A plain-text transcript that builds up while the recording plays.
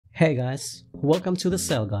Hey guys, welcome to the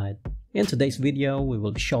Cell Guide. In today's video, we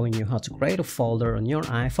will be showing you how to create a folder on your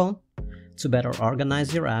iPhone to better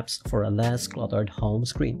organize your apps for a less cluttered home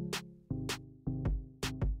screen.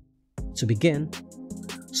 To begin,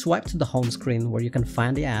 swipe to the home screen where you can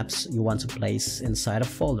find the apps you want to place inside a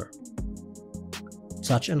folder.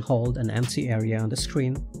 Touch and hold an empty area on the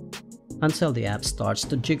screen until the app starts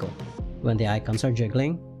to jiggle. When the icons are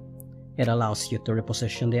jiggling, it allows you to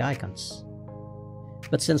reposition the icons.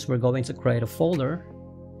 But since we're going to create a folder,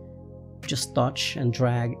 just touch and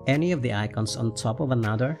drag any of the icons on top of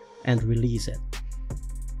another and release it.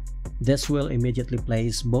 This will immediately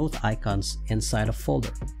place both icons inside a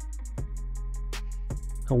folder.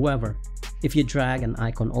 However, if you drag an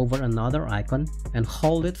icon over another icon and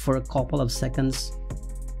hold it for a couple of seconds,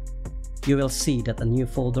 you will see that a new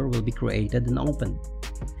folder will be created and opened.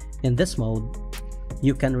 In this mode,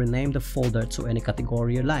 you can rename the folder to any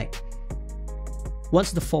category you like.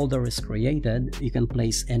 Once the folder is created, you can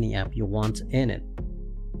place any app you want in it.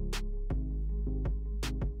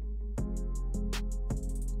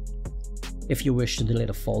 If you wish to delete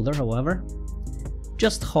a folder, however,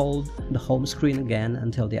 just hold the home screen again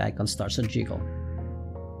until the icon starts to jiggle.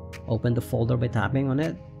 Open the folder by tapping on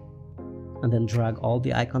it, and then drag all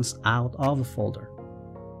the icons out of the folder.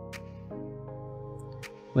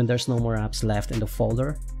 When there's no more apps left in the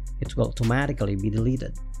folder, it will automatically be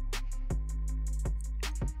deleted.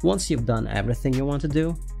 Once you've done everything you want to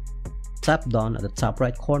do, tap done at the top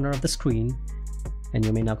right corner of the screen and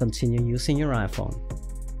you may now continue using your iPhone.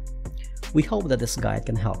 We hope that this guide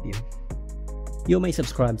can help you. You may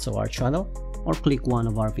subscribe to our channel or click one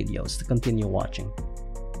of our videos to continue watching.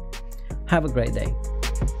 Have a great day.